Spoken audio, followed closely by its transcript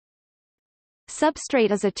Substrate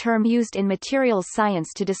is a term used in materials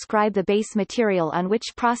science to describe the base material on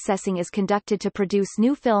which processing is conducted to produce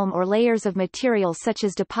new film or layers of material such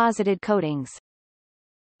as deposited coatings.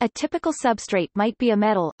 A typical substrate might be a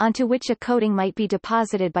metal, onto which a coating might be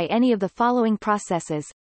deposited by any of the following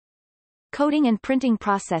processes: coating and printing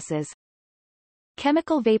processes,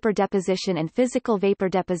 chemical vapor deposition and physical vapor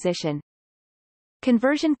deposition,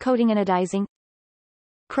 conversion coating, anodizing,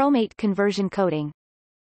 chromate conversion coating,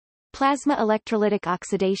 plasma electrolytic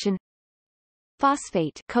oxidation,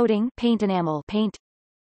 phosphate coating, paint enamel paint,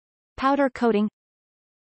 powder coating,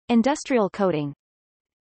 industrial coating,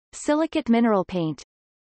 silicate mineral paint,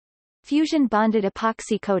 fusion bonded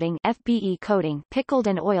epoxy coating, FBE coating, pickled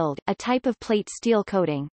and oiled, a type of plate steel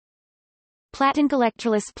coating, plating,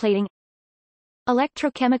 electrolysis plating,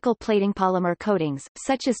 electrochemical plating, polymer coatings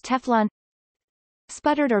such as Teflon,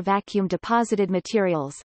 sputtered or vacuum deposited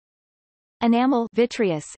materials, enamel,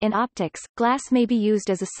 vitreous. In optics, glass may be used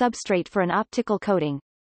as a substrate for an optical coating,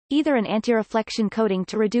 either an anti-reflection coating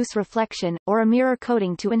to reduce reflection, or a mirror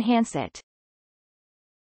coating to enhance it.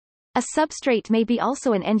 A substrate may be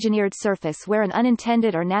also an engineered surface where an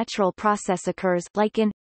unintended or natural process occurs, like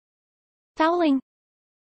in fouling,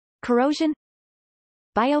 corrosion,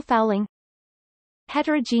 biofouling,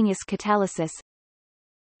 heterogeneous catalysis,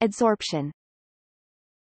 adsorption.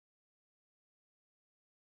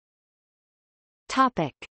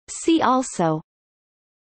 Topic. See also: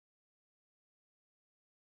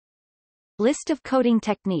 List of coating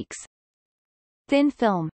techniques, thin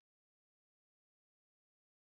film.